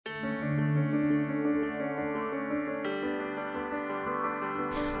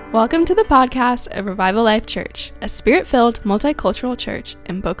Welcome to the podcast of Revival Life Church, a spirit-filled multicultural church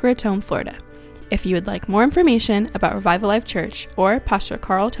in Boca Raton, Florida. If you would like more information about Revival Life Church or Pastor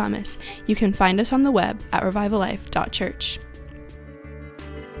Carl Thomas, you can find us on the web at revivallife.church.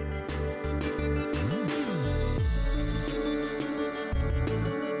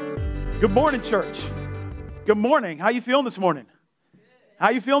 Good morning, church. Good morning. How you feeling this morning?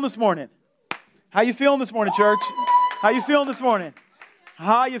 How you feeling this morning? How you feeling this morning, church? How you feeling this morning?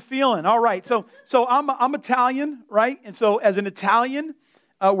 How you feeling? All right. So I'm Italian, right? And so as an Italian,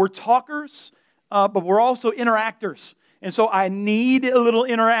 we're talkers, but we're also interactors. And so I need a little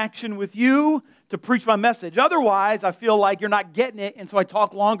interaction with you to preach my message. Otherwise, I feel like you're not getting it, and so I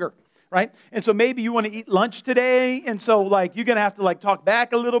talk longer, right? And so maybe you want to eat lunch today, and so you're going to have to talk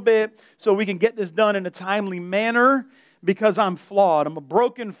back a little bit so we can get this done in a timely manner because I'm flawed. I'm a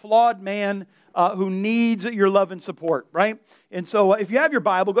broken, flawed man who needs your love and support, right? And so if you have your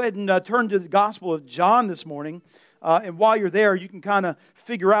Bible, go ahead and turn to the Gospel of John this morning. And while you're there, you can kind of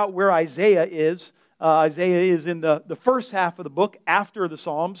figure out where Isaiah is. Isaiah is in the first half of the book after the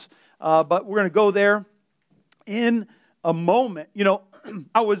Psalms. But we're going to go there in a moment. You know,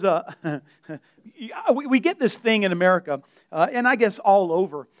 we get this thing in America, and I guess all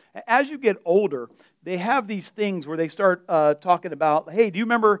over. As you get older, they have these things where they start talking about, hey, do you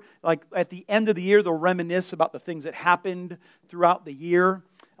remember, at the end of the year, they'll reminisce about the things that happened throughout the year.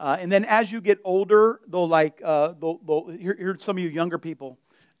 And then as you get older, here's some of you younger people,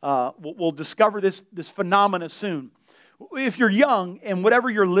 will discover this phenomena soon. If you're young and whatever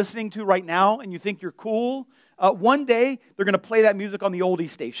you're listening to right now and you think you're cool, one day they're going to play that music on the oldie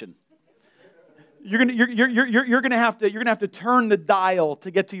station. You're gonna have to turn the dial to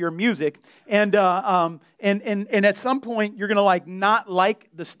get to your music, and at some point you're gonna not like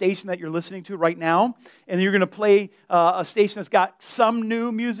the station that you're listening to right now, and you're gonna play a station that's got some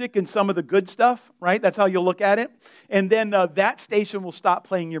new music and some of the good stuff, right? That's how you'll look at it, and then that station will stop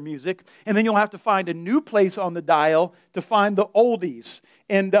playing your music, and then you'll have to find a new place on the dial to find the oldies,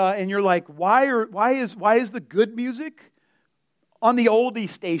 and you're like, why is the good music on the oldie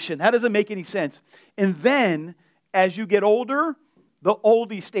station? That doesn't make any sense. And then, as you get older, the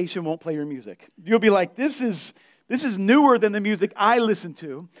oldie station won't play your music. You'll be like, this is newer than the music I listen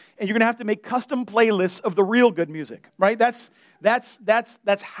to, and you're going to have to make custom playlists of the real good music, right? That's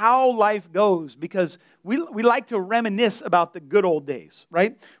how life goes, because we like to reminisce about the good old days,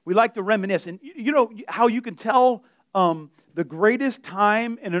 right? We like to reminisce. And you know how you can tell the greatest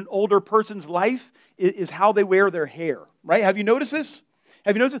time in an older person's life is how they wear their hair, right? Have you noticed this?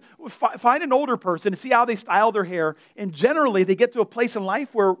 Find an older person and see how they style their hair, and generally they get to a place in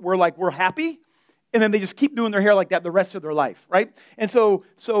life where we're happy, and then they just keep doing their hair like that the rest of their life, right? And so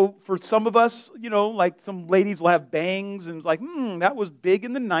for some of us, some ladies will have bangs, and it's like, that was big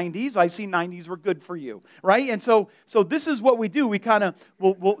in the 90s. I see 90s were good for you, right? And so this is what we do. We kind of,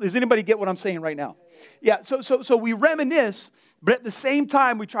 does anybody get what I'm saying right now? Yeah, so we reminisce, but at the same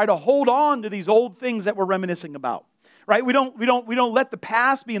time, we try to hold on to these old things that we're reminiscing about, right? We don't let the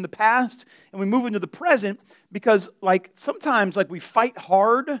past be in the past, and we move into the present, because sometimes we fight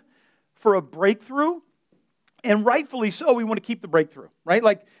hard for a breakthrough, and rightfully so, we want to keep the breakthrough, right?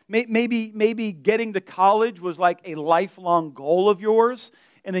 Maybe getting to college was a lifelong goal of yours,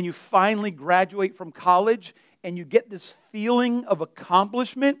 and then you finally graduate from college, and you get this feeling of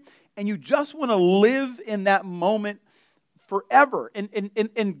accomplishment, and you just want to live in that moment forever.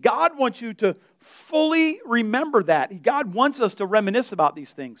 And God wants you to fully remember that. God wants us to reminisce about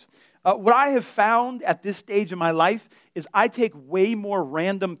these things. What I have found at this stage in my life is I take way more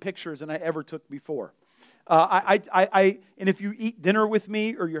random pictures than I ever took before. And if you eat dinner with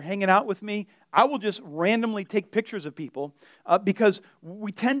me or you're hanging out with me, I will just randomly take pictures of people because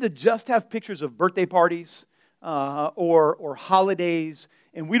we tend to just have pictures of birthday parties or holidays,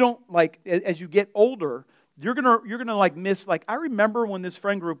 and we don't as you get older, you're gonna miss. I remember when this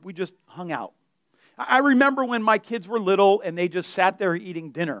friend group, we just hung out. I remember when my kids were little and they just sat there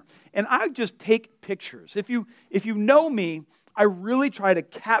eating dinner. And I just take pictures. If you know me, I really try to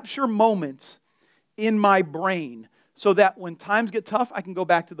capture moments in my brain so that when times get tough, I can go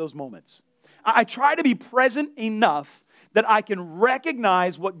back to those moments. I try to be present enough that I can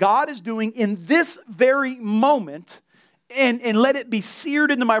recognize what God is doing in this very moment and let it be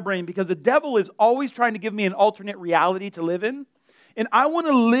seared into my brain, because the devil is always trying to give me an alternate reality to live in. And I want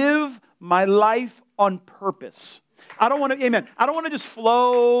to live my life on purpose. I don't want to just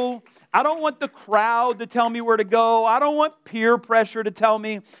flow. I don't want the crowd to tell me where to go. I don't want peer pressure to tell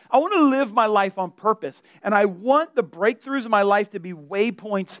me. I want to live my life on purpose. And I want the breakthroughs in my life to be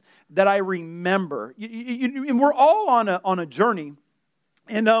waypoints that I remember. And we're all on a journey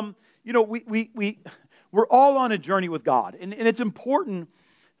And, we're all on a journey with God. And it's important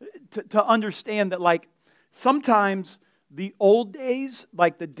to understand that, like, sometimes the old days,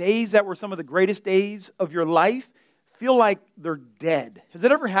 like the days that were some of the greatest days of your life, feel like they're dead. Has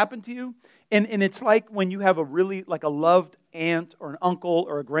that ever happened to you? And it's like when you have a really, like a loved aunt or an uncle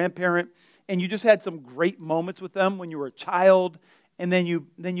or a grandparent, and you just had some great moments with them when you were a child, and then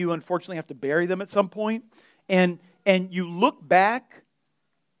you unfortunately have to bury them at some point, and you look back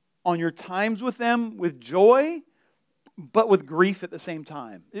on your times with them with joy, but with grief at the same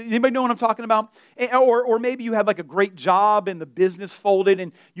time. Anybody know what I'm talking about? Or maybe you had like a great job and the business folded,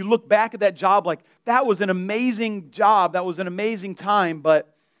 and you look back at that job like, that was an amazing job, that was an amazing time,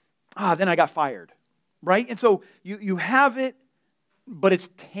 but then I got fired, right? And so you have it, but it's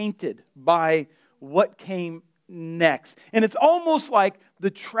tainted by what came next. And it's almost like the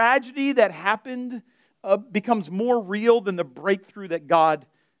tragedy that happened becomes more real than the breakthrough that God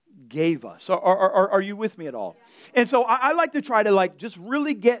gave us. Are you with me at all? And so I like to try to like just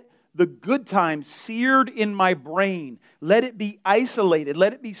really get the good times seared in my brain. Let it be isolated.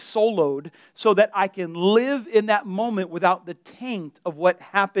 Let it be soloed so that I can live in that moment without the taint of what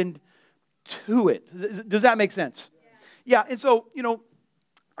happened to it. Does that make sense? Yeah. And so,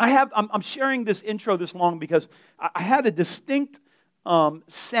 I'm sharing this intro this long because I had a distinct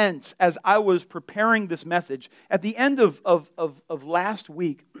sense as I was preparing this message. At the end of last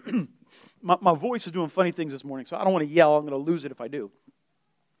week, my voice is doing funny things this morning, so I don't want to yell. I'm going to lose it if I do.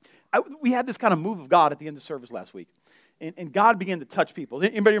 We had this kind of move of God at the end of service last week, and God began to touch people.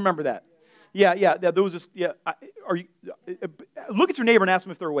 Anybody remember that? Yeah. There was this. Yeah. Look at your neighbor and ask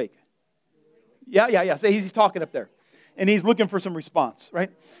them if they're awake. Yeah. Say he's talking up there, and he's looking for some response,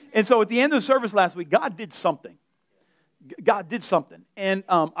 right? And so at the end of the service last week, God did something. And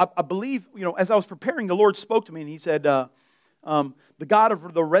I believe, as I was preparing, the Lord spoke to me, and He said, the God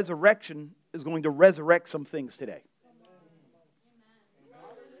of the resurrection is going to resurrect some things today.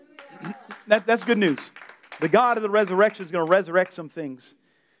 That's good news. The God of the resurrection is going to resurrect some things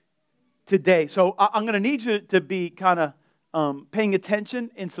today. So I'm going to need you to be kind of paying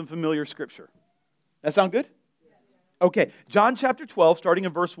attention in some familiar scripture. That sound good? Okay. John chapter 12, starting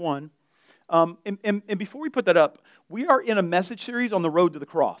in verse 1. And before we put that up, we are in a message series on the road to the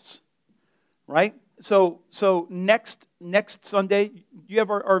cross, right? So next Sunday, you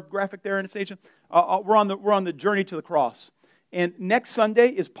have our graphic there, Anastasia? We're on the journey to the cross, and next Sunday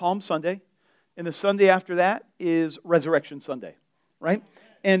is Palm Sunday, and the Sunday after that is Resurrection Sunday, right?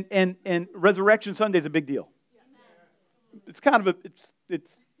 And Resurrection Sunday is a big deal. It's kind of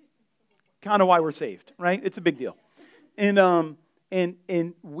why we're saved, right? It's a big deal, and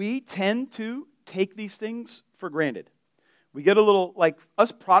we tend to take these things for granted. We get a little, like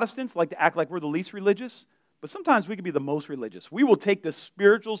us Protestants like to act like we're the least religious, but sometimes we can be the most religious. We will take the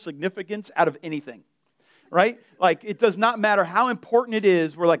spiritual significance out of anything, right? Like it does not matter how important it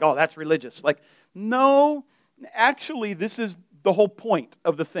is. We're like, oh, that's religious. Like, no, actually this is the whole point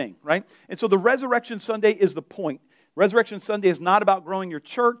of the thing, right? And so the Resurrection Sunday is the point. Resurrection Sunday is not about growing your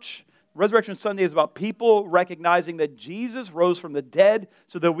church. Resurrection Sunday is about people recognizing that Jesus rose from the dead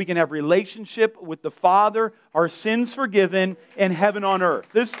so that we can have relationship with the Father, our sins forgiven, and heaven on earth.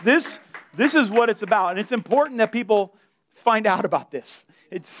 This is what it's about. And it's important that people find out about this.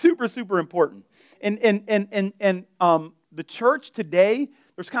 It's super, super important. And the church today,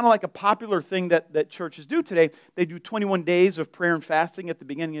 there's kind of like a popular thing that churches do today. They do 21 days of prayer and fasting at the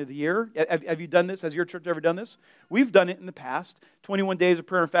beginning of the year. Have you done this? Has your church ever done this? We've done it in the past, 21 days of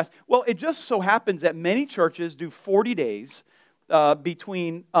prayer and fast. Well, it just so happens that many churches do 40 days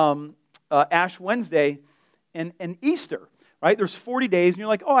between Ash Wednesday and Easter, right? There's 40 days, and you're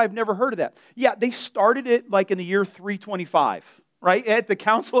like, oh, I've never heard of that. Yeah, they started it like in the year 325. Right, at the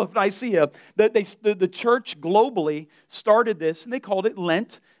Council of Nicaea, the church globally started this, and they called it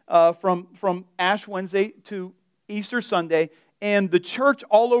Lent from Ash Wednesday to Easter Sunday, and the church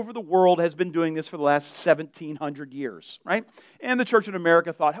all over the world has been doing this for the last 1,700 years, right? And the church in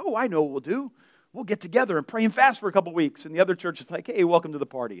America thought, oh, I know what we'll do. We'll get together and pray and fast for a couple weeks. And the other church is like, hey, welcome to the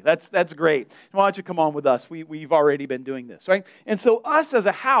party. That's great. Why don't you come on with us? We've already been doing this, right? And so us as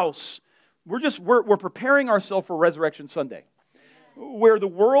a house, we're preparing ourselves for Resurrection Sunday. Where the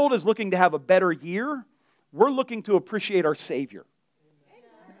world is looking to have a better year, we're looking to appreciate our Savior.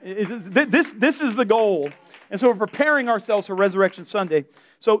 This is the goal. And so we're preparing ourselves for Resurrection Sunday.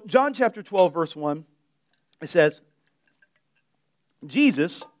 So John chapter 12, verse 1, it says,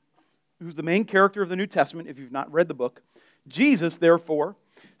 Jesus, who's the main character of the New Testament, if you've not read the book, Jesus, therefore,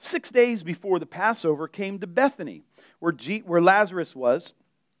 6 days before the Passover, came to Bethany, where Lazarus was,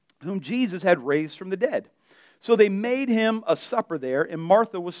 whom Jesus had raised from the dead. So they made him a supper there, and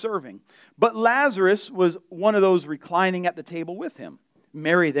Martha was serving. But Lazarus was one of those reclining at the table with him.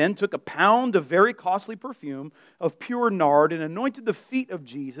 Mary then took a pound of very costly perfume of pure nard and anointed the feet of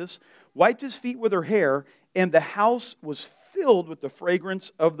Jesus, wiped his feet with her hair, and the house was filled with the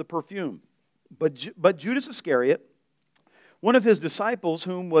fragrance of the perfume. But Judas Iscariot, one of his disciples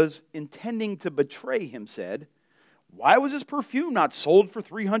whom was intending to betray him, said, "Why was his perfume not sold for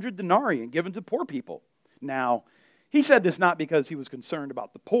 300 denarii and given to poor people?" Now, he said this not because he was concerned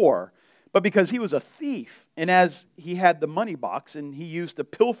about the poor, but because he was a thief, and as he had the money box, and he used to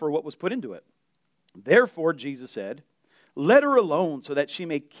pilfer what was put into it. Therefore, Jesus said, "Let her alone, so that she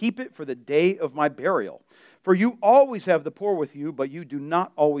may keep it for the day of my burial. For you always have the poor with you, but you do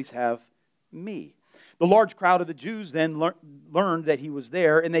not always have me." The large crowd of the Jews then learned that he was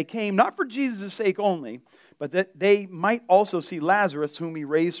there, and they came not for Jesus' sake only, but that they might also see Lazarus, whom he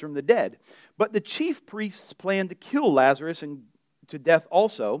raised from the dead. But the chief priests planned to kill Lazarus and to death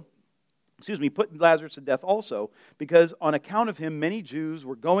also. Put Lazarus to death also, because on account of him, many Jews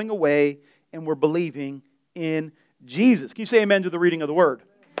were going away and were believing in Jesus. Can you say amen to the reading of the word?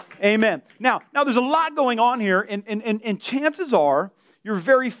 Amen. Now there's a lot going on here, and chances are you're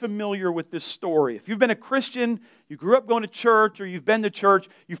very familiar with this story. If you've been a Christian, you grew up going to church, or you've been to church,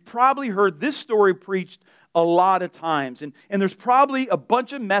 you've probably heard this story preached a lot of times. And there's probably a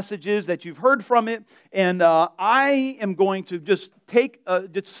bunch of messages that you've heard from it. And I am going to just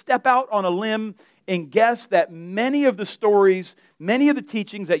step out on a limb and guess that many of the stories, many of the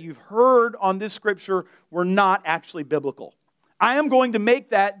teachings that you've heard on this scripture were not actually biblical. I am going to make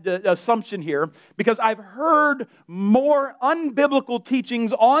that assumption here because I've heard more unbiblical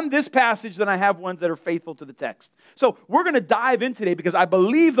teachings on this passage than I have ones that are faithful to the text. So we're going to dive in today because I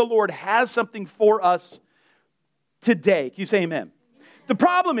believe the Lord has something for us today. Can you say amen? The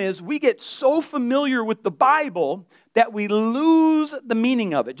problem is we get so familiar with the Bible that we lose the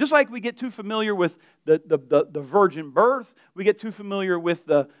meaning of it. Just like we get too familiar with the virgin birth, we get too familiar with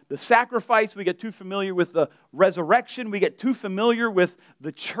the sacrifice, we get too familiar with the resurrection, we get too familiar with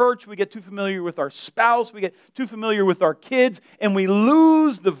the church, we get too familiar with our spouse, we get too familiar with our kids, and we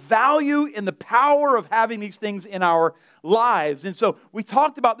lose the value and the power of having these things in our lives. And so we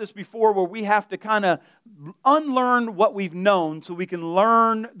talked about this before, where we have to kind of unlearn what we've known so we can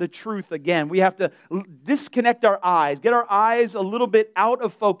learn the truth again. We have to disconnect our eyes, get our eyes a little bit out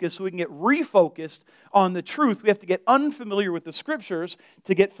of focus so we can get refocused on the truth. We have to get unfamiliar with the scriptures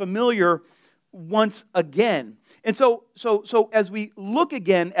to get familiar once again. And so as we look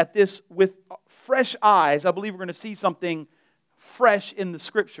again at this with fresh eyes, I believe we're going to see something fresh in the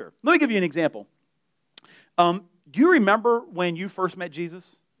scripture. Let me give you an example. Do you remember when you first met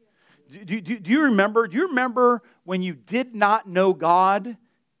Jesus? Do you remember when you did not know God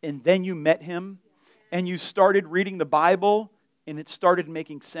and then you met Him and you started reading the Bible and it started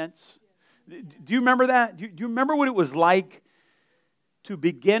making sense? Do you remember that? Do you remember what it was like to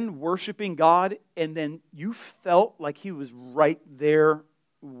begin worshiping God and then you felt like He was right there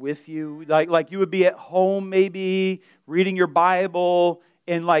with you? Like you would be at home maybe reading your Bible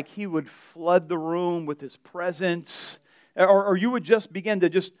and like He would flood the room with His presence. Or you would just begin to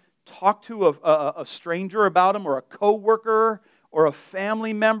just talk to a stranger about Him, or a coworker, or a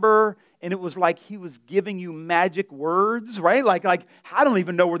family member, and it was like He was giving you magic words, right? Like I don't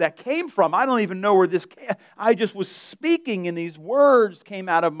even know where that came from. I don't even know where this came. I just was speaking, and these words came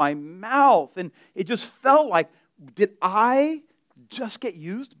out of my mouth, and it just felt like, did I just get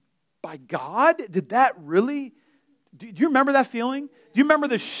used by God? Did that really? Do you remember that feeling? Do you remember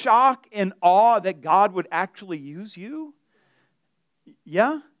the shock and awe that God would actually use you?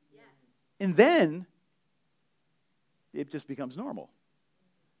 Yeah? Yes. And then it just becomes normal.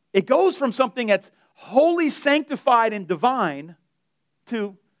 It goes from something that's wholly sanctified and divine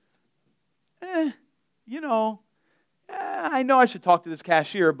to, I know I should talk to this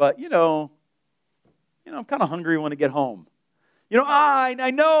cashier, but, I'm kind of hungry when I get home.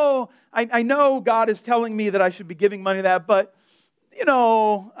 I know God is telling me that I should be giving money to that, but,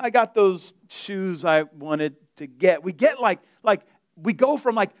 I got those shoes I wanted to get. We get we go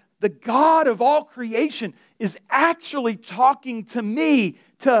from the God of all creation is actually talking to me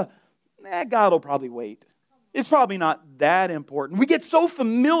to, God will probably wait. It's probably not that important. We get so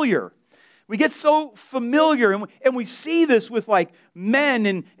familiar. And we see this with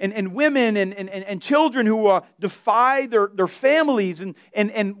men and women and children who defy their families.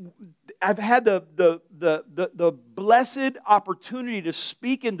 And I've had the blessed opportunity to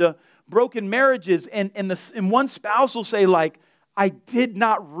speak into broken marriages, and one spouse will say I did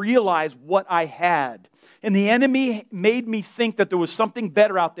not realize what I had. And the enemy made me think that there was something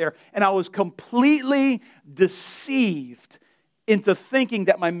better out there. And I was completely deceived into thinking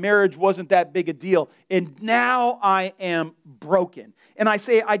that my marriage wasn't that big a deal. And now I am broken. And I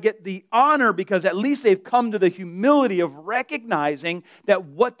say I get the honor because at least they've come to the humility of recognizing that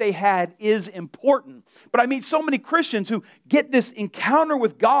what they had is important. But I meet so many Christians who get this encounter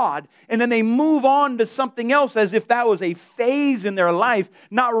with God and then they move on to something else as if that was a phase in their life,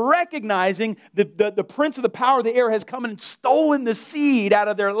 not recognizing the prince of the power of the air has come and stolen the seed out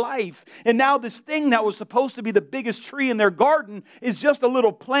of their life. And now this thing that was supposed to be the biggest tree in their garden is just a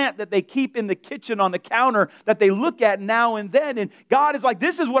little plant that they keep in the kitchen on the counter that they look at now and then. And God is like,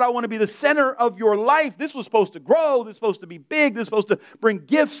 this is what I want to be the center of your life. This was supposed to grow. This was supposed to be big. This was supposed to bring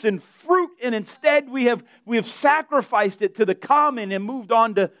gifts and fruit. And instead we have sacrificed it to the common and moved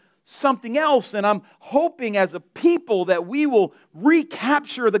on to something else. And I'm hoping as a people that we will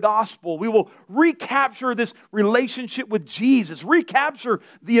recapture the gospel. We will recapture this relationship with Jesus, recapture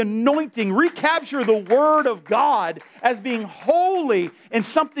the anointing, recapture the Word of God as being holy and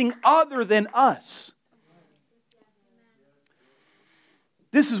something other than us.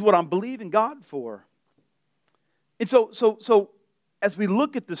 This is what I'm believing God for. And so as we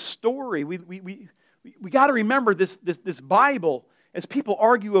look at the story, we got to remember this Bible. As people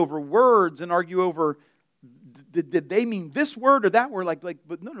argue over words and argue over, did they mean this word or that word?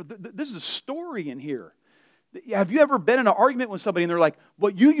 But no, this is a story in here. Have you ever been in an argument with somebody and they're like,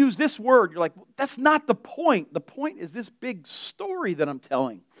 well, you use this word. You're like, well, that's not the point. The point is this big story that I'm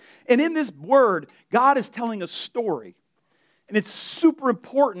telling. And in this word, God is telling a story. And it's super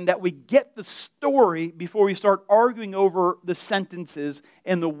important that we get the story before we start arguing over the sentences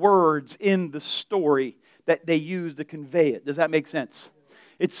and the words in the story that they use to convey it. Does that make sense?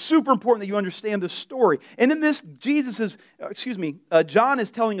 It's super important that you understand the story. And in this, John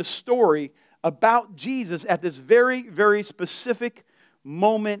is telling a story about Jesus at this very, very specific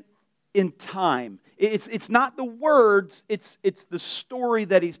moment in time. It's not the words, it's the story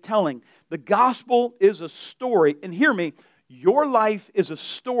that he's telling. The gospel is a story. And hear me, your life is a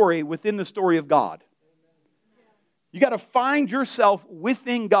story within the story of God. You got to find yourself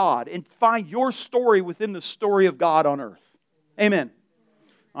within God and find your story within the story of God on earth. Amen.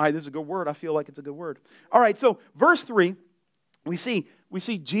 All right, this is a good word. I feel like it's a good word. All right, so verse 3, we see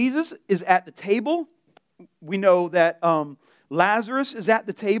Jesus is at the table. We know that Lazarus is at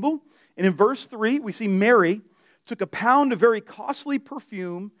the table. And in verse 3, we see Mary took a pound of very costly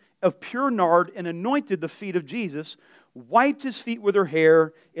perfume of pure nard and anointed the feet of Jesus, wiped his feet with her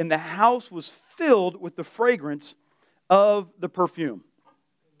hair, and the house was filled with the fragrance of the perfume.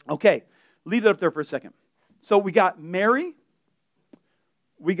 Okay, leave that up there for a second. So we got Mary,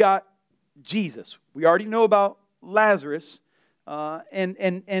 we got Jesus. We already know about Lazarus, and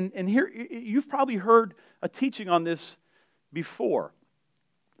here you've probably heard a teaching on this before.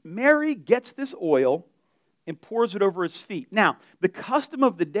 Mary gets this oil and pours it over his feet. Now, the custom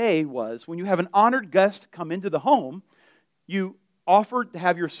of the day was when you have an honored guest come into the home, you offered to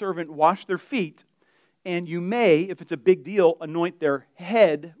have your servant wash their feet. And you may, if it's a big deal, anoint their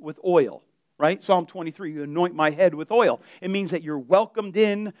head with oil, right? Psalm 23, you anoint my head with oil. It means that you're welcomed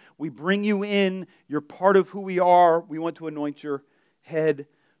in, we bring you in, you're part of who we are, we want to anoint your head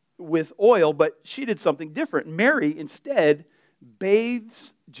with oil. But she did something different. Mary, instead,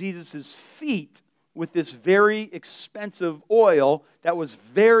 bathes Jesus' feet with this very expensive oil that was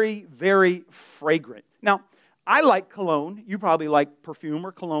very, very fragrant. Now, I like cologne. You probably like perfume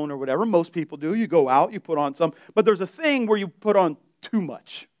or cologne or whatever. Most people do. You go out, you put on some. But there's a thing where you put on too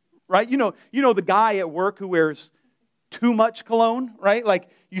much, right? You know the guy at work who wears too much cologne, right? Like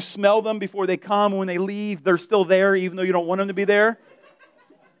you smell them before they come. When they leave, they're still there even though you don't want them to be there.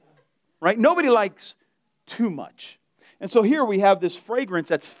 Right? Nobody likes too much. And so here we have this fragrance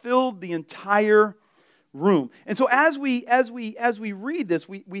that's filled the entire room. And so as we read this,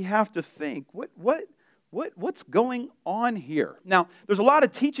 we have to think, what's going on here? Now, there's a lot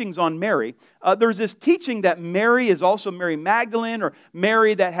of teachings on Mary. There's this teaching that Mary is also Mary Magdalene, or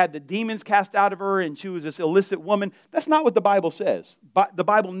Mary that had the demons cast out of her and she was this illicit woman. That's not what the Bible says. The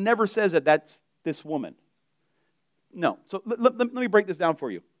Bible never says that that's this woman. No. So let me break this down for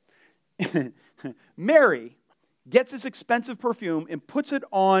you. Mary gets this expensive perfume and puts it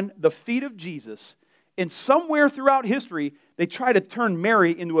on the feet of Jesus, and somewhere throughout history, they try to turn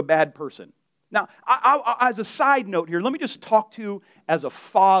Mary into a bad person. Now, as a side note here, let me just talk to you as a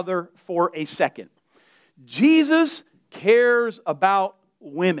father for a second. Jesus cares about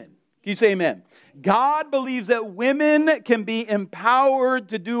women. Can you say amen? God believes that women can be empowered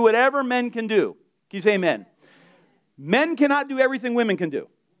to do whatever men can do. Can you say amen? Men cannot do everything women can do.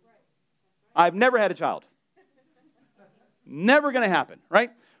 I've never had a child. Never going to happen,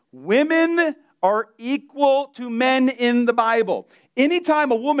 right? Women are equal to men in the Bible.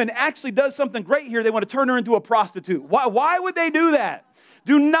 Anytime a woman actually does something great here, they want to turn her into a prostitute. Why would they do that?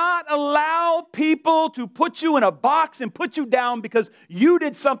 Do not allow people to put you in a box and put you down because you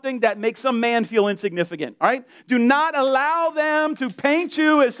did something that makes some man feel insignificant, all right? Do not allow them to paint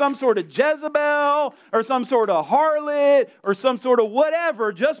you as some sort of Jezebel or some sort of harlot or some sort of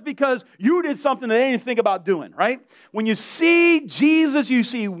whatever just because you did something that they didn't think about doing, right? When you see Jesus, you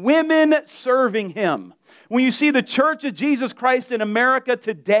see women serving Him. When you see the Church of Jesus Christ in America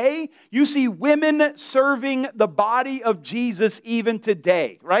today, you see women serving the body of Jesus even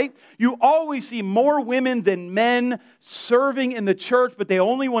today, right? You always see more women than men serving in the church, but they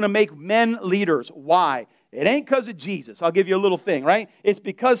only want to make men leaders. Why? It ain't because of Jesus. I'll give you a little thing, right? It's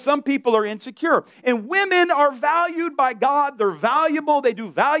because some people are insecure. And women are valued by God. They're valuable. They do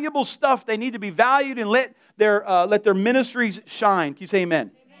valuable stuff. They need to be valued and let their ministries shine. Can you say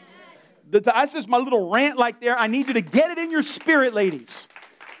amen? That's just my little rant like there. I need you to get it in your spirit, ladies.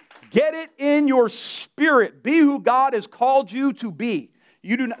 Get it in your spirit. Be who God has called you to be.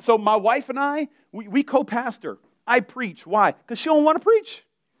 You do not. So my wife and I, we co-pastor. I preach. Why? Because she don't want to preach.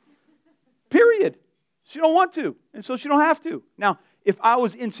 Period. She don't want to, and so she don't have to. Now, if I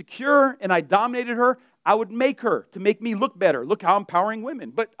was insecure and I dominated her, I would make her to make me look better. Look how I'm empowering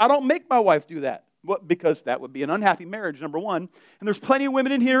women. But I don't make my wife do that. Well, because that would be an unhappy marriage, number one. And there's plenty of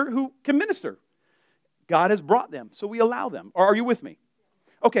women in here who can minister. God has brought them, so we allow them. Are you with me?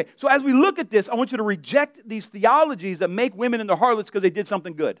 Okay, so as we look at this, I want you to reject these theologies that make women into harlots because they did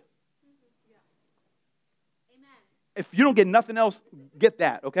something good. Amen. If you don't get nothing else, get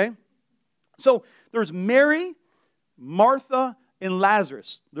that, okay? So there's Mary, Martha, and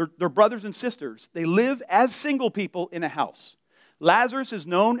Lazarus. They're brothers and sisters. They live as single people in a house. Lazarus is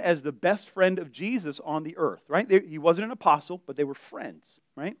known as the best friend of Jesus on the earth, right? He wasn't an apostle, but they were friends,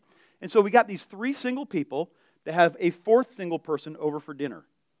 right? And so we got these three single people that have a fourth single person over for dinner.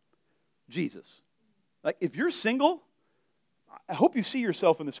 Jesus. Like, if you're single, I hope you see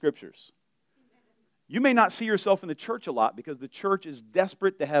yourself in the Scriptures. You may not see yourself in the church a lot because the church is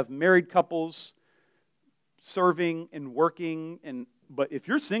desperate to have married couples serving and working. But if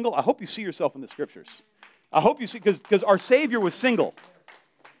you're single, I hope you see yourself in the Scriptures. I hope you see, because our Savior was single.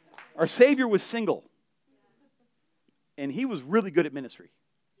 Our Savior was single. And He was really good at ministry.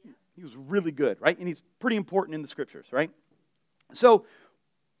 He was really good, right? And He's pretty important in the Scriptures, right? So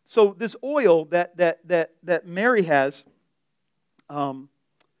this oil that Mary has,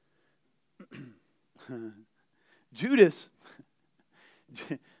 Judas,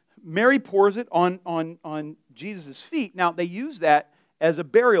 Mary pours it on Jesus' feet. Now, they use that as a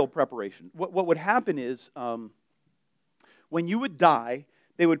burial preparation. What would happen is, when you would die,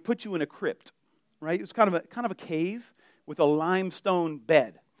 they would put you in a crypt, right? It was kind of a cave with a limestone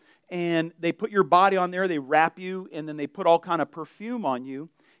bed. And they put your body on there, they wrap you, and then they put all kind of perfume on you.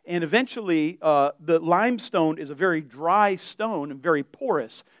 And eventually, the limestone is a very dry stone and very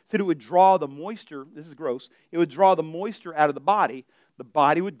porous, so it would draw the moisture. This is gross. It would draw the moisture out of the body. The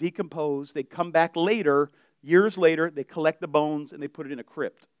body would decompose. They'd come back later. Years later, they collect the bones and they put it in a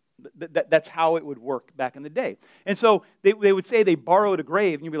crypt. That's how it would work back in the day. And so they would say they borrowed a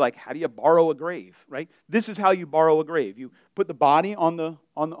grave, and you'd be like, how do you borrow a grave, right? This is how you borrow a grave. You put the body on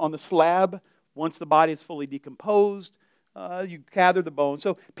the slab. Once the body is fully decomposed, you gather the bones.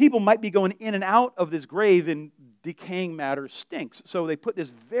 So people might be going in and out of this grave, and decaying matter stinks. So they put this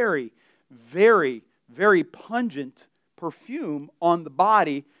very, very, very pungent perfume on the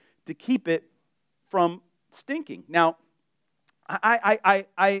body to keep it from stinking. Now,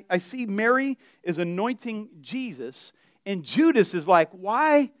 I see Mary is anointing Jesus, and Judas is like,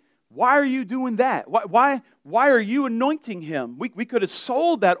 why are you doing that? Why are you anointing Him? We could have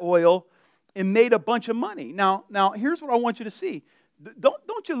sold that oil and made a bunch of money. Now here's what I want you to see.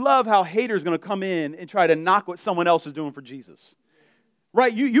 Don't you love how haters are going to come in and try to knock what someone else is doing for Jesus?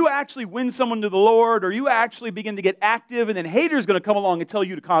 Right? You actually win someone to the Lord, or you actually begin to get active, and then haters are going to come along and tell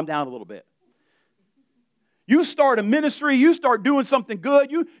you to calm down a little bit. You start a ministry, you start doing something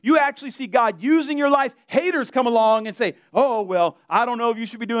good, you actually see God using your life. Haters come along and say, oh, well, I don't know if you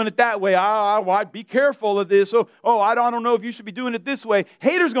should be doing it that way. I'd be careful of this. I don't know if you should be doing it this way.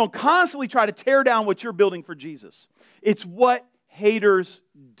 Haters are going to constantly try to tear down what you're building for Jesus. It's what haters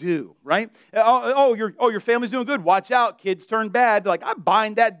do, right? Your family's doing good. Watch out, kids turn bad. Like, I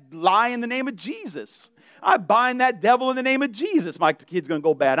bind that lie in the name of Jesus. I bind that devil in the name of Jesus. My kid's going to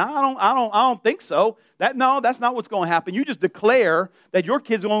go bad. I don't think so. That's not what's going to happen. You just declare that your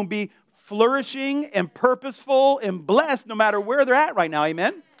kids are going to be flourishing and purposeful and blessed no matter where they're at right now.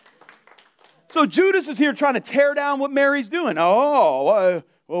 Amen? So Judas is here trying to tear down what Mary's doing. Well,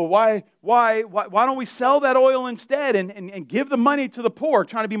 why don't we sell that oil instead and give the money to the poor,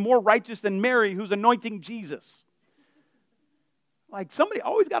 trying to be more righteous than Mary, who's anointing Jesus? Like, somebody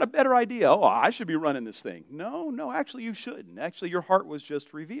always got a better idea. I should be running this thing. No, actually you shouldn't. Actually, your heart was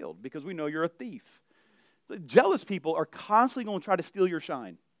just revealed because we know you're a thief. The jealous people are constantly going to try to steal your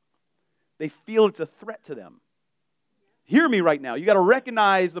shine. They feel it's a threat to them. Hear me right now. You got to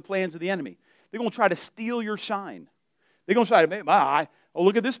recognize the plans of the enemy. They're going to try to steal your shine. They're going to try to,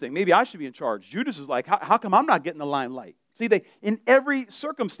 look at this thing. Maybe I should be in charge. Judas is like, how come I'm not getting the limelight? See, in every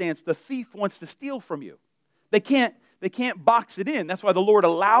circumstance, the thief wants to steal from you. They can't box it in. That's why the Lord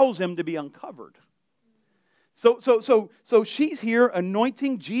allows him to be uncovered. So she's here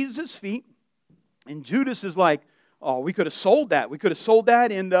anointing Jesus' feet, and Judas is like, we could have sold that. We could have sold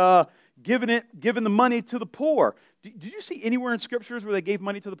that and given the money to the poor. Did you see anywhere in Scriptures where they gave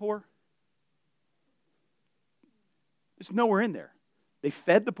money to the poor? There's nowhere in there. They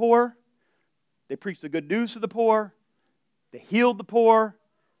fed the poor. They preached the good news to the poor. They healed the poor.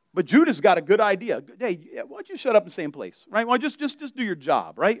 But Judas got a good idea. Hey, why don't you shut up and stay in place, right? Why don't you just do your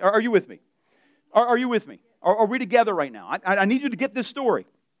job, right? Are you with me? Are you with me? Are we together right now? I need you to get this story.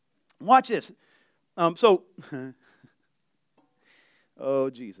 Watch this.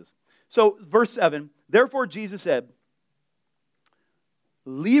 Jesus. So, verse 7, therefore Jesus said,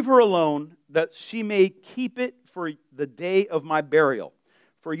 leave her alone, that she may keep it for the day of my burial.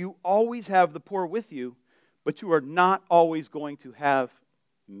 For you always have the poor with you, but you are not always going to have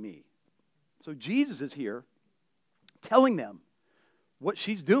me. So Jesus is here telling them what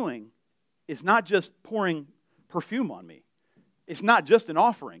she's doing is not just pouring perfume on me. It's not just an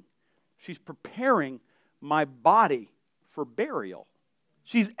offering. She's preparing my body for burial.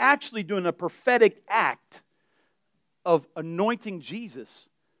 She's actually doing a prophetic act of anointing Jesus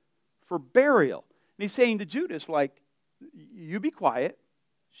for burial. And he's saying to Judas, like, you be quiet.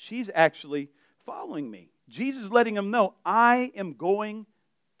 She's actually following me. Jesus is letting him know, I am going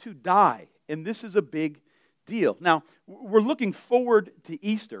to die. And this is a big deal. Now, we're looking forward to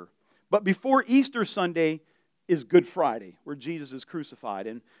Easter. But before Easter Sunday is Good Friday, where Jesus is crucified.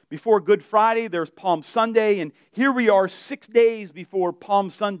 And before Good Friday, there's Palm Sunday. And here we are 6 days before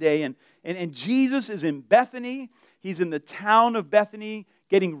Palm Sunday. And Jesus is in Bethany. He's in the town of Bethany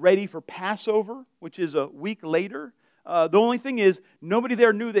getting ready for Passover, which is a week later. The only thing is, nobody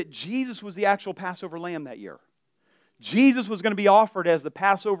there knew that Jesus was the actual Passover lamb that year. Jesus was going to be offered as the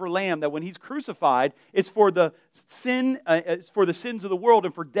Passover lamb, that when he's crucified, it's for the sins of the world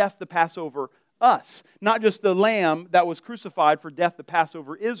and for death to pass over us. Not just the lamb that was crucified for death to pass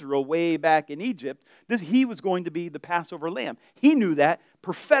over Israel way back in Egypt. He was going to be the Passover lamb. He knew that.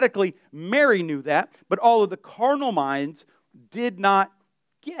 Prophetically, Mary knew that. But all of the carnal minds did not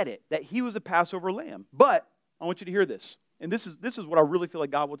get it, that he was a Passover lamb. But I want you to hear this. And this is what I really feel like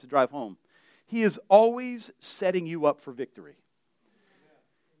God wants to drive home. He is always setting you up for victory.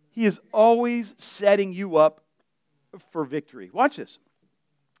 He is always setting you up for victory. Watch this.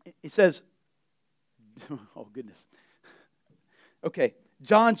 It says, oh goodness. Okay,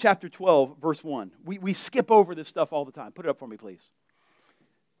 John chapter 12, verse 1. We skip over this stuff all the time. Put it up for me, please.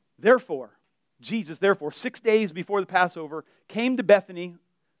 Jesus, 6 days before the Passover, came to Bethany.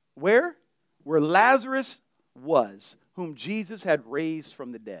 Where? Where Lazarus was, whom Jesus had raised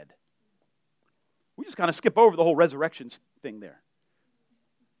from the dead. We just kind of skip over the whole resurrection thing there.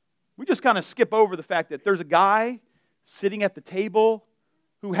 We just kind of skip over the fact that there's a guy sitting at the table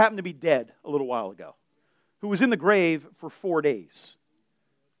who happened to be dead a little while ago, who was in the grave for 4 days.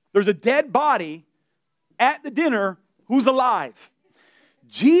 There's a dead body at the dinner who's alive.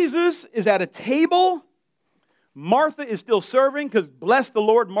 Jesus is at a table. Martha is still serving, because bless the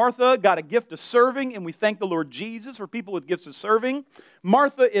Lord, Martha got a gift of serving, and we thank the Lord Jesus for people with gifts of serving.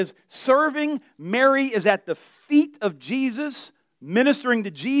 Martha is serving. Mary is at the feet of Jesus, ministering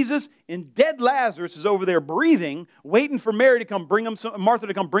to Jesus, and dead Lazarus is over there breathing, waiting for Martha to come bring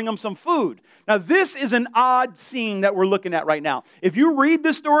him some food. Now, this is an odd scene that we're looking at right now. If you read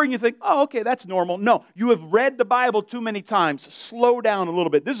this story and you think, oh, okay, that's normal. No, you have read the Bible too many times. Slow down a little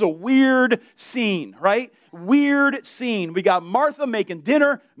bit. This is a weird scene, right? Weird scene. We got Martha making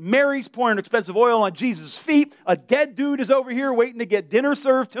dinner. Mary's pouring expensive oil on Jesus' feet. A dead dude is over here waiting to get dinner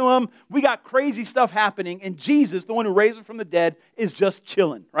served to him. We got crazy stuff happening. And Jesus, the one who raised him from the dead, is just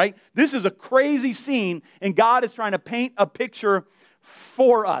chilling, right? This is a crazy scene, and God is trying to paint a picture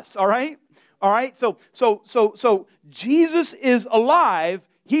for us, all right? All right? So Jesus is alive.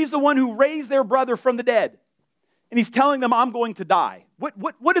 He's the one who raised their brother from the dead. And he's telling them, I'm going to die.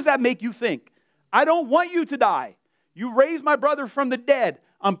 What does that make you think? I don't want you to die. You raised my brother from the dead.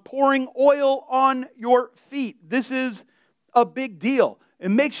 I'm pouring oil on your feet. This is a big deal. It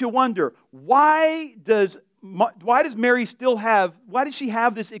makes you wonder, why does Mary still have, why does she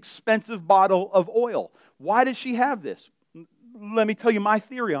have this expensive bottle of oil? Why does she have this? Let me tell you my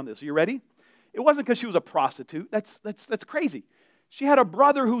theory on this. Are you ready? It wasn't because she was a prostitute. That's crazy. She had a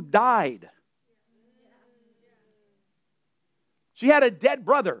brother who died. She had a dead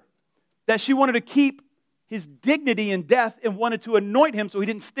brother that she wanted to keep his dignity in death and wanted to anoint him so he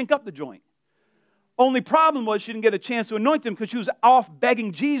didn't stink up the joint. Only problem was she didn't get a chance to anoint him because she was off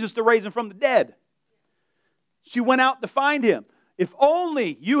begging Jesus to raise him from the dead. She went out to find him. If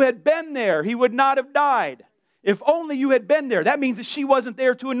only you had been there, he would not have died. If only you had been there. That means that she wasn't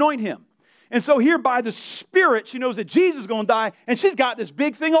there to anoint him. And so here by the Spirit, she knows that Jesus is going to die, and she's got this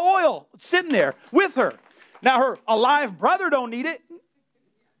big thing of oil sitting there with her. Now her alive brother don't need it.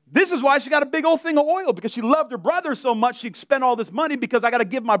 This is why she got a big old thing of oil, because she loved her brother so much she spent all this money because I got to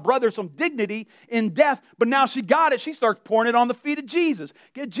give my brother some dignity in death. But now she got it. She starts pouring it on the feet of Jesus.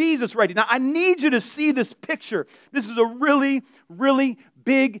 Get Jesus ready. Now I need you to see this picture. This is a really, really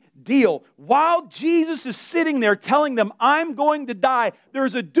big deal. While Jesus is sitting there telling them, I'm going to die,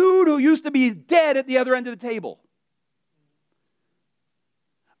 there's a dude who used to be dead at the other end of the table.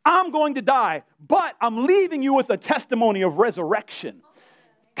 I'm going to die, but I'm leaving you with a testimony of resurrection.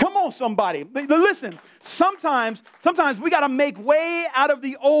 Come on, somebody. Listen, sometimes we got to make way out of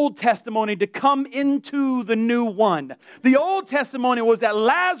the old testimony to come into the new one. The old testimony was that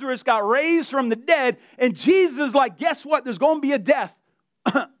Lazarus got raised from the dead, and Jesus is like, guess what? There's going to be a death.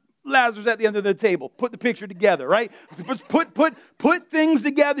 Lazarus at the end of the table. Put the picture together, right? Put things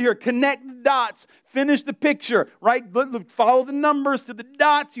together here. Connect the dots. Finish the picture, right? Follow the numbers to the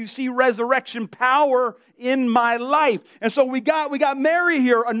dots. You see resurrection power in my life. And so we got Mary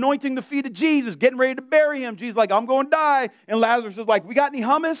here anointing the feet of Jesus, getting ready to bury him. Jesus is like, I'm going to die. And Lazarus is like, we got any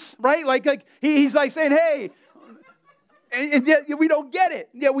hummus? Right? Like he's like saying, hey. And yet we don't get it.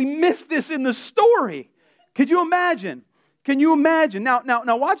 Yet we miss this in the story. Could you imagine? Can you imagine?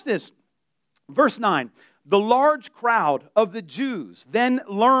 Now watch this. Verse 9. The large crowd of the Jews then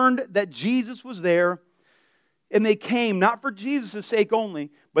learned that Jesus was there, and they came not for Jesus' sake only,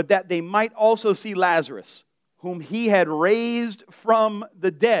 but that they might also see Lazarus, whom he had raised from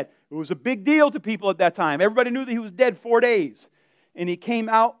the dead. It was a big deal to people at that time. Everybody knew that he was dead 4 days, and he came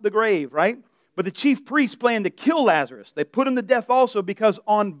out the grave, right? But the chief priests planned to kill Lazarus. They put him to death also because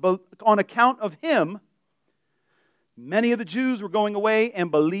on account of him, many of the Jews were going away and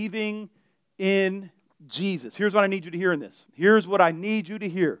believing in Jesus. Here's what I need you to hear in this. Here's what I need you to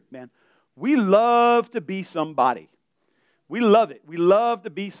hear, man. We love to be somebody. We love it. We love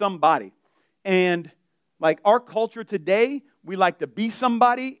to be somebody. And like our culture today, we like to be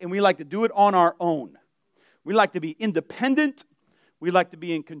somebody and we like to do it on our own. We like to be independent. We like to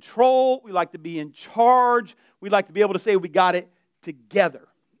be in control. We like to be in charge. We like to be able to say we got it together,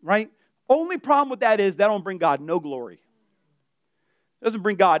 right? Only problem with that is that don't bring God no glory. It doesn't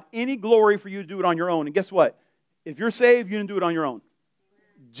bring God any glory for you to do it on your own. And guess what? If you're saved, you didn't do it on your own.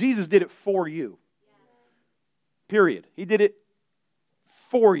 Jesus did it for you. Period. He did it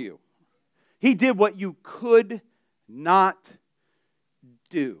for you. He did what you could not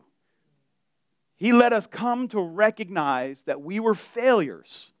do. He let us come to recognize that we were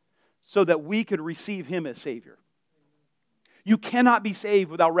failures so that we could receive Him as Savior. You cannot be saved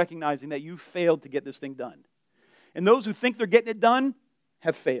without recognizing that you failed to get this thing done. And those who think they're getting it done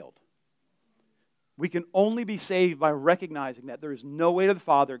have failed. We can only be saved by recognizing that there is no way to the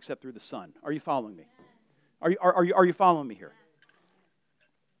Father except through the Son. Are you following me? Are you following me here?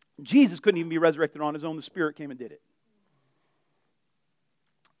 Jesus couldn't even be resurrected on His own. The Spirit came and did it.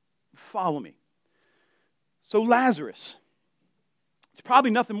 Follow me. So Lazarus, it's probably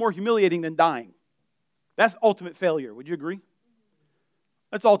nothing more humiliating than dying. That's ultimate failure. Would you agree?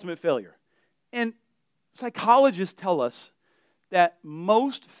 That's ultimate failure. And psychologists tell us that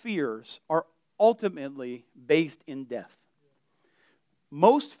most fears are ultimately based in death.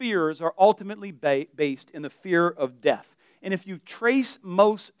 Most fears are ultimately based in the fear of death. And if you trace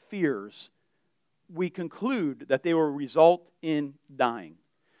most fears, we conclude that they will result in dying.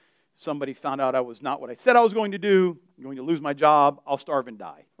 Somebody found out I was not what I said I was going to do. I'm going to lose my job. I'll starve and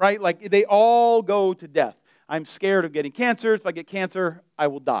die. Right? Like they all go to death. I'm scared of getting cancer. If I get cancer, I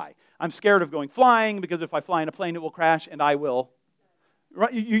will die. I'm scared of going flying because if I fly in a plane, it will crash and I will.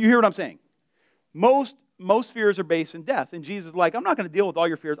 Right? You hear what I'm saying? Most fears are based in death. And Jesus is like, I'm not going to deal with all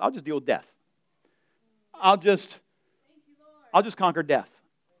your fears. I'll just deal with death. I'll just conquer death.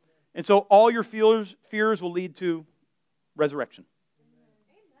 And so all your fears will lead to resurrection.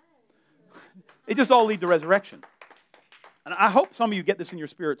 They just all lead to resurrection. And I hope some of you get this in your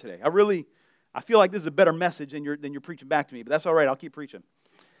spirit today. I feel like this is a better message than you're preaching back to me, but that's all right. I'll keep preaching.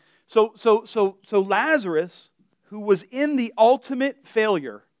 So Lazarus, who was in the ultimate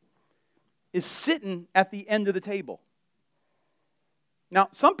failure, is sitting at the end of the table. Now,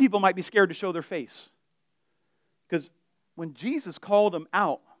 some people might be scared to show their face, because when Jesus called him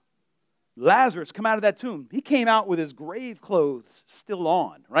out, Lazarus, come out of that tomb. He came out with his grave clothes still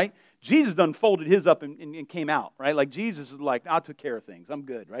on, right? Jesus done folded his up and came out, right? Like Jesus is like, I took care of things. I'm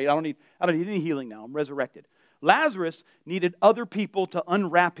good, right? I don't need any healing now. I'm resurrected. Lazarus needed other people to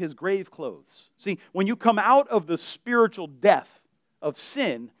unwrap his grave clothes. See, when you come out of the spiritual death of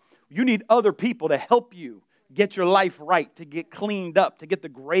sin, you need other people to help you get your life right, to get cleaned up, to get the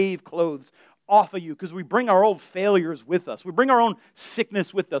grave clothes off of you, because we bring our old failures with us. We bring our own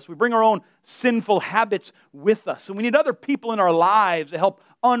sickness with us. We bring our own sinful habits with us. And we need other people in our lives to help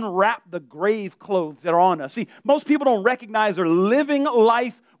unwrap the grave clothes that are on us. See, most people don't recognize they're living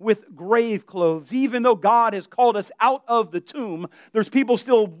life with grave clothes. Even though God has called us out of the tomb, there's people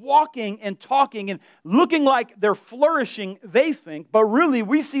still walking and talking and looking like they're flourishing, they think, but really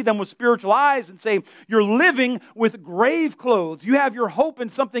we see them with spiritual eyes and say, you're living with grave clothes. You have your hope in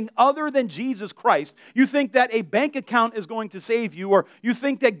something other than Jesus Christ. You think that a bank account is going to save you, or you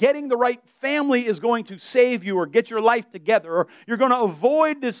think that getting the right family is going to save you or get your life together, or you're going to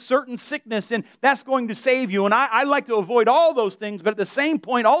avoid this certain sickness and that's going to save you. And I like to avoid all those things, but at the same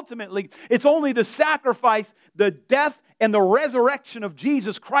point, ultimately, it's only the sacrifice, the death, and the resurrection of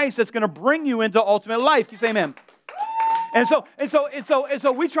Jesus Christ that's going to bring you into ultimate life. Can you say amen? And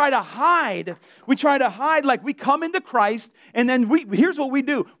so we try to hide. We try to hide, like we come into Christ, and then here's what we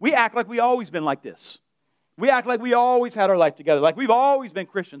do. We act like we always been like this. We act like we always had our life together, like we've always been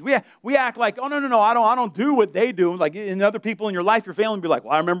Christians. We act like, oh, no, I don't do what they do. Like, and other people in your life, your family, be like,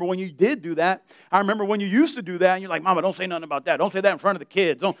 well, I remember when you did do that. I remember when you used to do that. And you're like, Mama, don't say nothing about that. Don't say that in front of the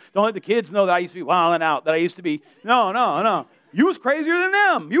kids. Don't let the kids know that I used to be wilding out, that I used to be. No. You was crazier than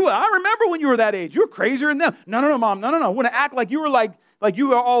them. I remember when you were that age. You were crazier than them. No, Mom. No. I want to act like you were like you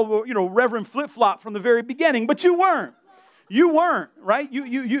were all, Reverend Flip-Flop from the very beginning, but you weren't. You weren't, right?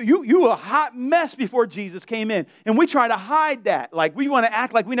 You were a hot mess before Jesus came in. And we try to hide that. Like, we want to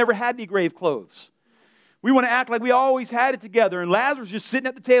act like we never had any grave clothes. We want to act like we always had it together. And Lazarus just sitting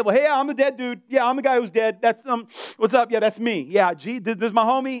at the table. Hey, I'm the dead dude. Yeah, I'm the guy who's dead. That's what's up? Yeah, that's me. Yeah, this is my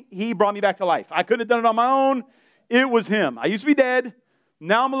homie. He brought me back to life. I couldn't have done it on my own. It was him. I used to be dead.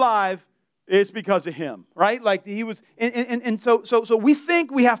 Now I'm alive. It's because of him, right? Like he was, and so we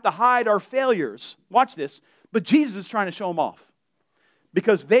think we have to hide our failures. Watch this. But Jesus is trying to show them off,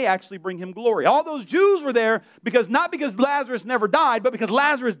 because they actually bring him glory. All those Jews were there not because Lazarus never died, but because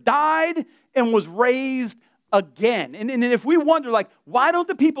Lazarus died and was raised again. And if we wonder, like, why don't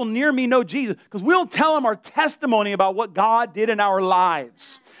the people near me know Jesus? Because we don't tell them our testimony about what God did in our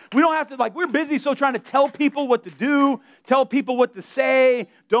lives. We don't have to, we're busy so trying to tell people what to do, tell people what to say.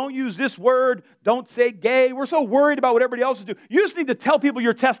 Don't use this word. Don't say gay. We're so worried about what everybody else is doing. You just need to tell people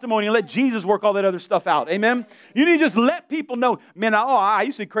your testimony and let Jesus work all that other stuff out. Amen? You need to just let people know, man, I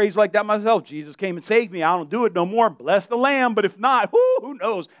used to be crazy like that myself. Jesus came and saved me. I don't do it no more. Bless the Lamb. But if not, who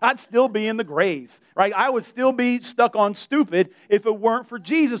knows? I'd still be in the grave, right? I would still be stuck on stupid if it weren't for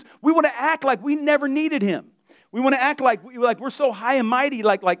Jesus. We want to act like we never needed him. We want to act like we're so high and mighty.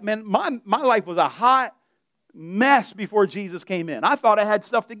 Like man, my life was a hot mess before Jesus came in. I thought I had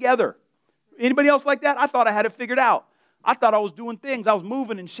stuff together. Anybody else like that? I thought I had it figured out. I thought I was doing things. I was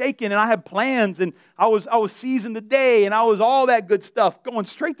moving and shaking, and I had plans, and I was seizing the day, and I was all that good stuff, going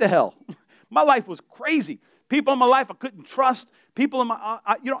straight to hell. My life was crazy. People in my life I couldn't trust. People in my,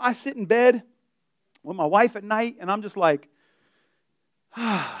 I sit in bed with my wife at night, and I'm just like,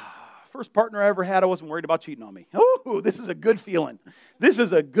 first partner I ever had, I wasn't worried about cheating on me. Oh, this is a good feeling. This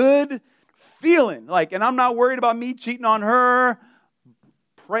is a good feeling. And I'm not worried about me cheating on her.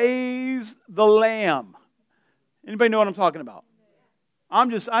 Praise the Lamb. Anybody know what I'm talking about? Some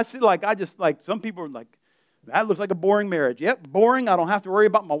people are like, that looks like a boring marriage. Yep, boring. I don't have to worry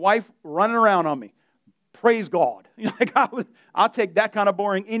about my wife running around on me. Praise God. I'll take that kind of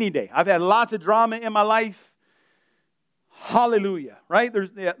boring any day. I've had lots of drama in my life. Hallelujah, right?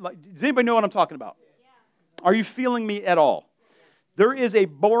 Does anybody know what I'm talking about? Yeah. Are you feeling me at all? There is a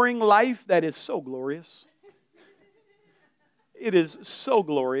boring life that is so glorious. It is so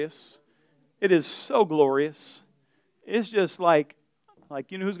glorious. It is so glorious. It's just like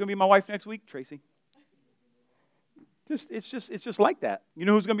you know who's going to be my wife next week? Tracy. It's just like that. You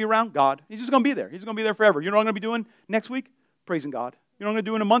know who's going to be around? God. He's just going to be there. He's going to be there forever. You know what I'm going to be doing next week? Praising God. You know what I'm going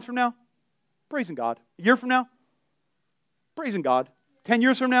to do in a month from now? Praising God. A year from now? Praising God. 10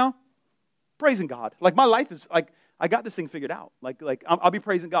 years from now? Praising God. My life is I got this thing figured out. I'll be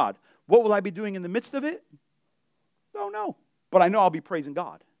praising God. What will I be doing in the midst of it? Don't know. But I know I'll be praising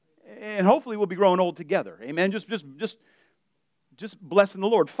God. And hopefully we'll be growing old together. Amen. Just blessing the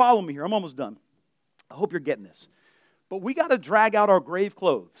Lord. Follow me here. I'm almost done. I hope you're getting this. But we got to drag out our grave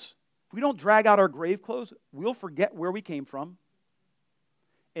clothes. If we don't drag out our grave clothes, we'll forget where we came from.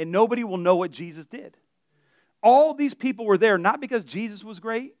 And nobody will know what Jesus did. All these people were there not because Jesus was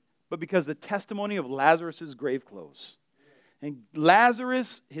great, but because the testimony of Lazarus' grave clothes. And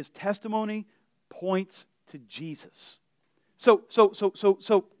Lazarus, his testimony points to Jesus. So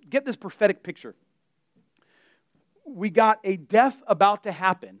get this prophetic picture. We got a death about to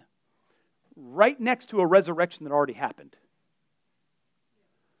happen right next to a resurrection that already happened.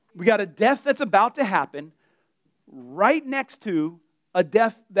 We got a death that's about to happen right next to a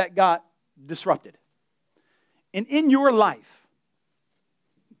death that got disrupted. And in your life,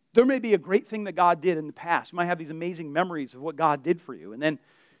 there may be a great thing that God did in the past. You might have these amazing memories of what God did for you. And then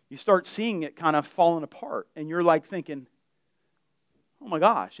you start seeing it kind of falling apart. And you're like thinking, oh my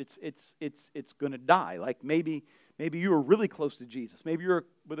gosh, it's going to die. Like maybe you were really close to Jesus. Maybe you're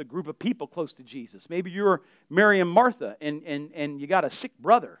with a group of people close to Jesus. Maybe you're Mary and Martha and you got a sick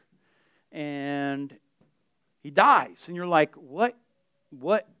brother. And he dies. And you're like, what?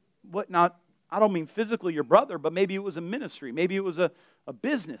 Now, I don't mean physically your brother, but maybe it was a ministry. Maybe it was a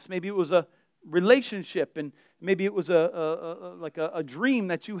business. Maybe it was a relationship. And maybe it was a dream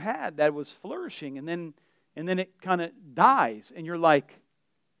that you had that was flourishing. And then it kind of dies. And you're like,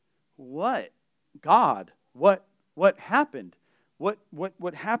 what? God, what happened?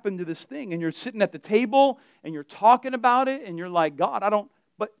 What happened to this thing? And you're sitting at the table and you're talking about it. And you're like, God,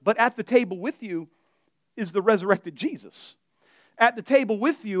 but at the table with you is the resurrected Jesus. At the table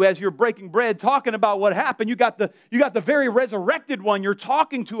with you as you're breaking bread, talking about what happened, you got the very resurrected one you're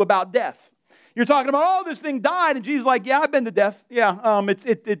talking to about death. You're talking about, oh, this thing died, and Jesus is like, yeah, I've been to death. Yeah,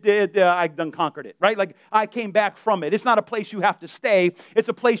 I done conquered it, right? Like, I came back from it. It's not a place you have to stay. It's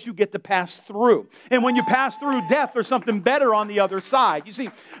a place you get to pass through. And when you pass through death, there's something better on the other side. You see,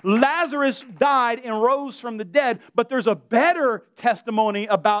 Lazarus died and rose from the dead, but there's a better testimony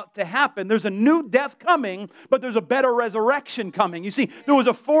about to happen. There's a new death coming, but there's a better resurrection coming. You see, there was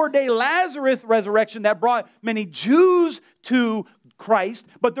a 4-day Lazarus resurrection that brought many Jews to Christ,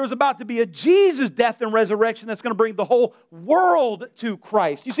 but there's about to be a Jesus death and resurrection that's going to bring the whole world to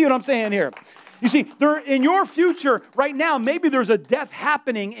Christ. You see what I'm saying here? You see, in your future right now, maybe there's a death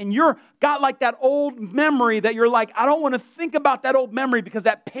happening and you're got like that old memory that you're like, I don't want to think about that old memory because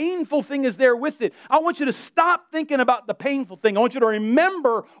that painful thing is there with it. I want you to stop thinking about the painful thing. I want you to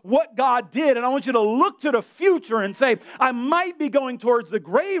remember what God did, and I want you to look to the future and say, I might be going towards the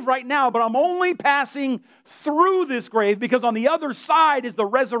grave right now, but I'm only passing through this grave because on the other side is the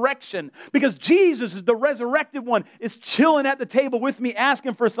resurrection. Because Jesus is the resurrected one, is chilling at the table with me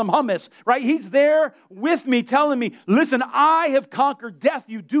asking for some hummus, right? He's there with me telling me, listen, I have conquered death.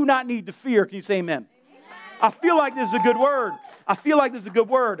 You do not need to fear. Can you say amen? I feel like this is a good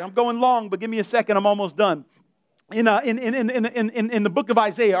word. I'm going long, but give me a second. I'm almost done. In the book of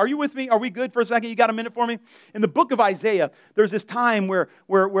Isaiah, are you with me? Are we good for a second? You got a minute for me? In the book of Isaiah, there's this time where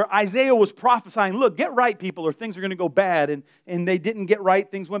Isaiah was prophesying, look, get right, people, or things are going to go bad. And they didn't get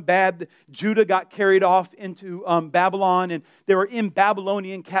right. Things went bad. Judah got carried off into Babylon, and they were in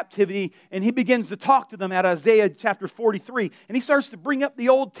Babylonian captivity. And he begins to talk to them at Isaiah chapter 43. And he starts to bring up the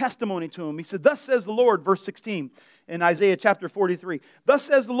old testimony to them. He said, thus says the Lord, verse 16, in Isaiah chapter 43. Thus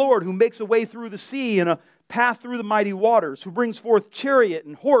says the Lord, who makes a way through the sea and a path through the mighty waters, who brings forth chariot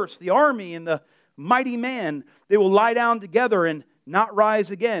and horse, the army and the mighty man. They will lie down together and not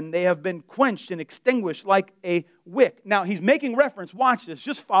rise again. They have been quenched and extinguished like a wick. Now, he's making reference. Watch this.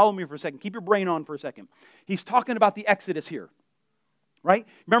 Just follow me for a second. Keep your brain on for a second. He's talking about the Exodus here, right?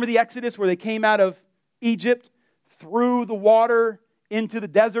 Remember the Exodus where they came out of Egypt, through the water into the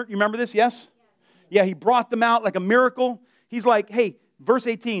desert? You remember this? Yes? Yeah, he brought them out like a miracle. He's like, hey, verse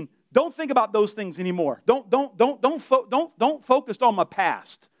 18, don't think about those things anymore. Don't focus on my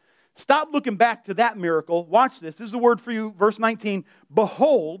past. Stop looking back to that miracle. Watch this. This is the word for you. Verse 19.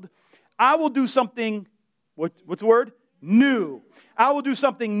 Behold, I will do something, what's the word? New. I will do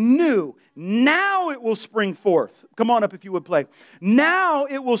something new. Now it will spring forth. Come on up if you would play. Now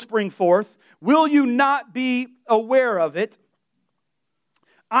it will spring forth. Will you not be aware of it?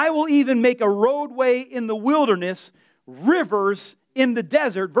 I will even make a roadway in the wilderness, rivers in the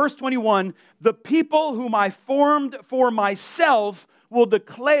desert. Verse 21, the people whom I formed for myself will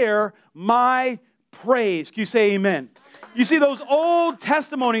declare my praise. Can you say amen? You see, those old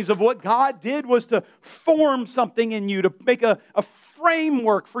testimonies of what God did was to form something in you, to make a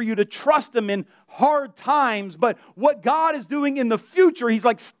framework for you to trust Him in hard times. But what God is doing in the future, He's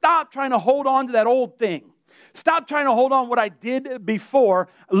like, stop trying to hold on to that old thing. Stop trying to hold on what I did before.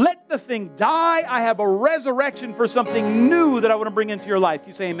 Let the thing die. I have a resurrection for something new that I want to bring into your life.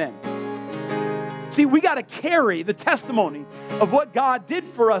 You say amen. See, we got to carry the testimony of what God did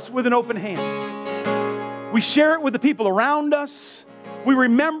for us with an open hand. We share it with the people around us. We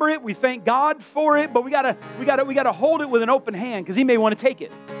remember it. We thank God for it. But we got to hold it with an open hand because He may want to take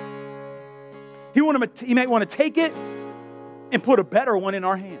it. He might want to take it and put a better one in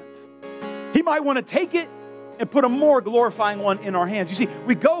our hand. He might want to take it and put a more glorifying one in our hands. You see,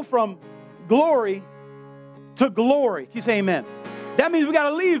 we go from glory to glory. Can you say amen? That means we got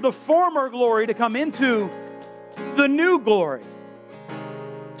to leave the former glory to come into the new glory.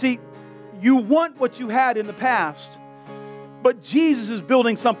 See, you want what you had in the past, but Jesus is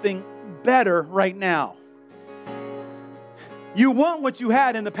building something better right now. You want what you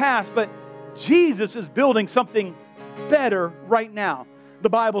had in the past, but Jesus is building something better right now. The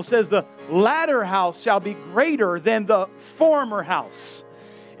Bible says the latter house shall be greater than the former house.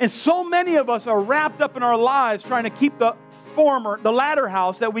 And so many of us are wrapped up in our lives trying to keep the latter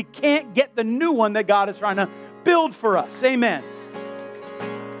house, that we can't get the new one that God is trying to build for us. Amen.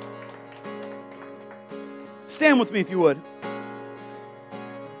 Stand with me if you would.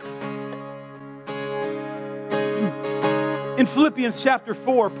 In Philippians chapter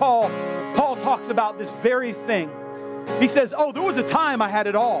 4, Paul talks about this very thing. He says, oh, there was a time I had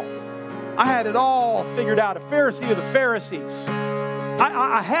it all. I had it all figured out, a Pharisee of the Pharisees.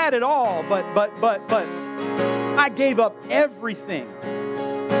 I had it all, but I gave up everything.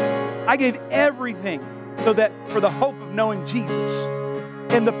 I gave everything so that for the hope of knowing Jesus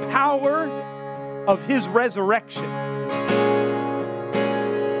and the power of His resurrection.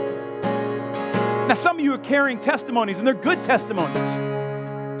 Now, some of you are carrying testimonies, and they're good testimonies.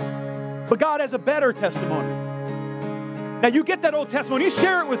 But God has a better testimony. Now, you get that old testimony, you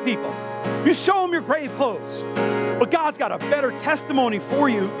share it with people. You show them your grave clothes. But God's got a better testimony for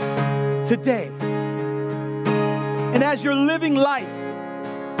you today. And as you're living life,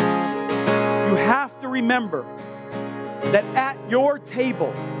 you have to remember that at your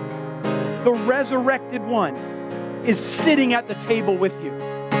table, the resurrected one is sitting at the table with you.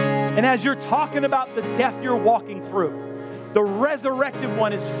 And as you're talking about the death you're walking through, the resurrected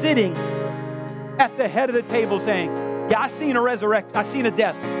one is sitting at the head of the table saying, yeah, I seen a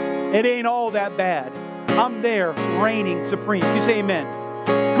death. It ain't all that bad. I'm there reigning supreme. You say amen.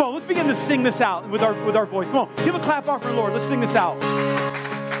 Come on, let's begin to sing this out with our voice. Come on, give a clap off for the Lord. Let's sing this out.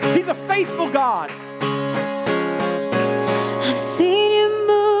 He's a faithful God. I've seen you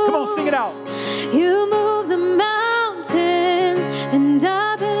move. Come on, sing it out. You move the mountains, and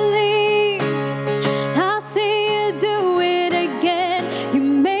I believe I'll see you do it again. You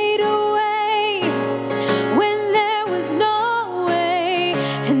made a way when there was no way,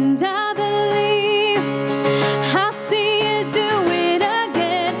 and I believe I'll see you do it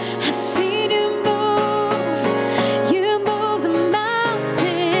again. I've seen you move the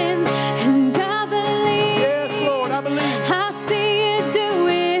mountains, and I believe. Yes, Lord, I believe. I see you do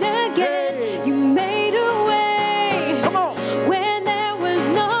it again. You made a way. Come on. When there was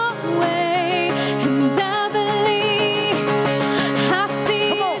no way, and I believe I see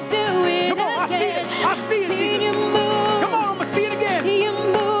Come on. you do it Come on, I see it. again. I I've see it, seen Jesus. you move. Come on, I'm going to see it again. You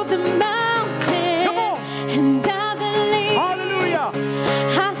move the mountain, Come on. and I believe. Hallelujah. I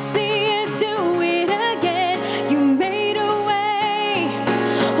see you do it again. You made a way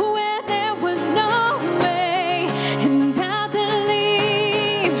where there was no way, and I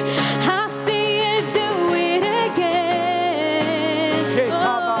believe I see you do it again.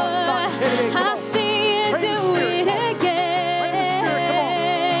 I see you Pray in the do Spirit. it again. Pray in the Spirit. Come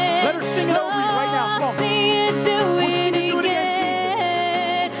on. Let her sing it over you right now. Come on. I see you do We'll see you it do it again.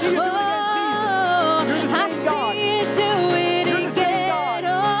 again, Jesus. We'll see you do it again, Jesus. You're the I same God. see you do it You're the same God. I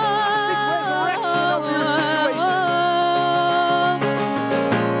speak resurrection over your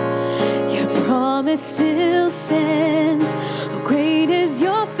situation. Your promise still stands. Oh, great is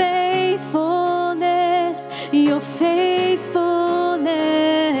your faithfulness, your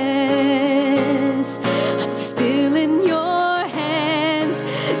faithfulness. I'm still in your hands.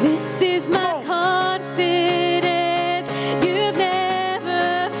 This is my confidence. You've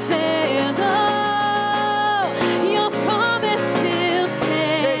never failed. Oh, your promise still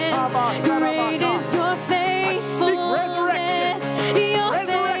stands. Great is your faithfulness, your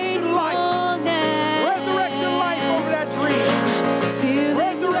Resurrection life. faithfulness. Resurrection life over that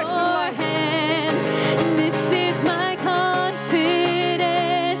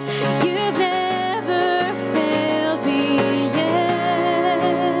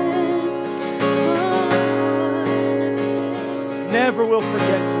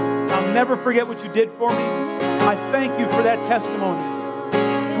forget what you did for me. I thank you for that testimony.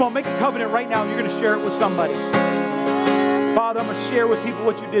 Come on, make a covenant right now. You're going to share it with somebody. Father, I'm going to share with people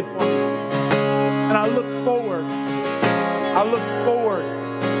what you did for me. And I look forward. I look forward.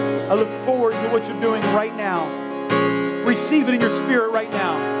 I look forward to what you're doing right now. Receive it in your spirit right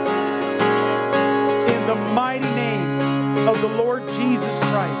now. In the mighty name of the Lord Jesus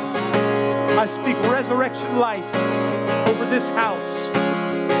Christ, I speak resurrection life over this house,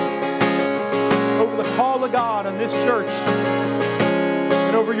 over the call of God on this church,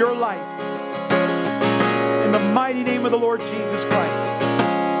 and over your life. In the mighty name of the Lord Jesus Christ.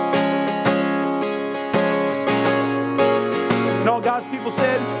 And all God's people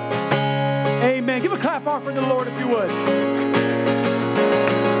said, amen. Give a clap offering to the Lord if you would.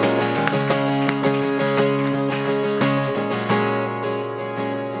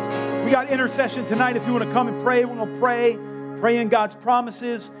 We got intercession tonight. If you want to come and pray, we're going to pray in God's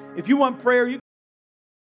promises. If you want prayer, you